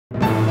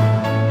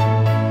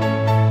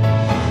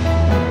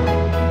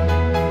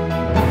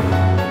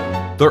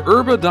The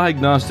Urba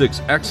Diagnostics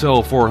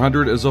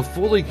XL400 is a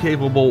fully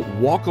capable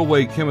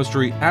walk-away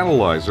chemistry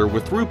analyzer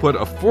with throughput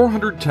of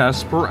 400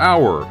 tests per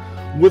hour.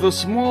 With a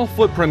small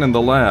footprint in the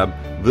lab,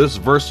 this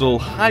versatile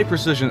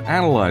high-precision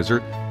analyzer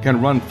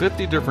can run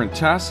 50 different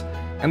tests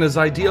and is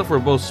ideal for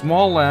both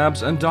small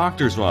labs and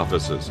doctors'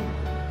 offices.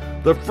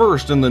 The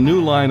first in the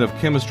new line of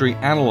chemistry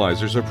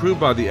analyzers approved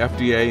by the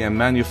FDA and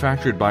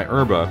manufactured by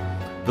Urba,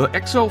 the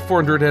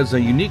XL400 has a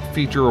unique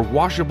feature of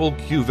washable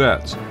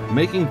cuvettes,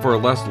 making for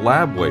less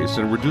lab waste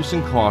and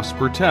reducing costs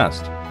per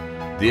test.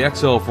 The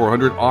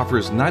XL400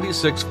 offers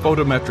 96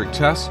 photometric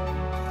tests,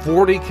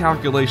 40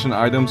 calculation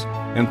items,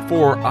 and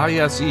 4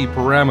 ISE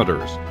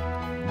parameters.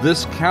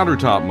 This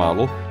countertop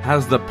model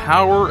has the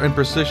power and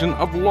precision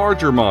of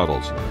larger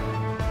models.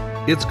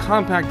 Its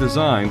compact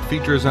design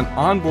features an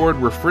onboard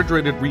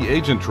refrigerated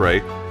reagent tray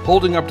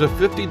holding up to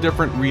 50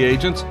 different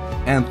reagents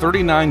and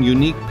 39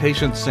 unique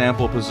patient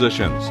sample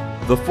positions.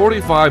 The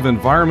 45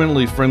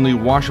 environmentally friendly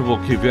washable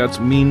cuvettes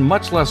mean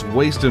much less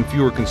waste and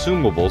fewer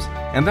consumables,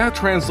 and that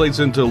translates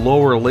into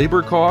lower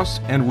labor costs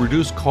and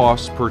reduced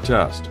costs per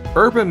test.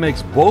 Urba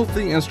makes both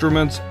the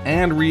instruments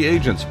and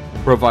reagents,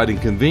 providing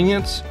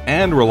convenience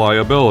and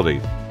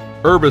reliability.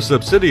 Urba's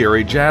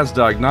subsidiary, Jazz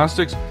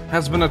Diagnostics,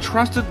 has been a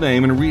trusted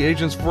name in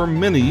reagents for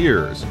many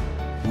years.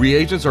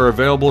 Reagents are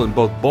available in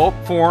both bulk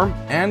form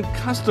and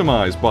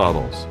customized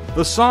bottles.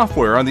 The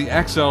software on the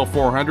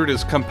XL400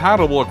 is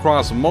compatible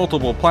across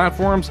multiple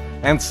platforms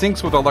and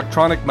syncs with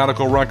electronic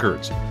medical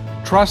records.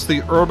 Trust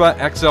the Urba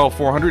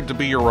XL400 to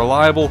be your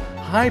reliable,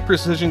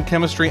 high-precision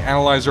chemistry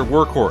analyzer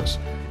workhorse.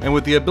 And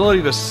with the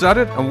ability to set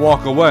it and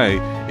walk away,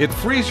 it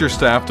frees your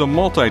staff to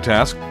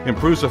multitask,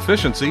 improves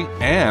efficiency,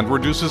 and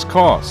reduces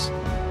costs.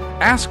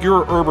 Ask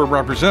your Urba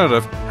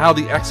representative how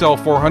the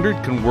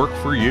XL400 can work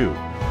for you.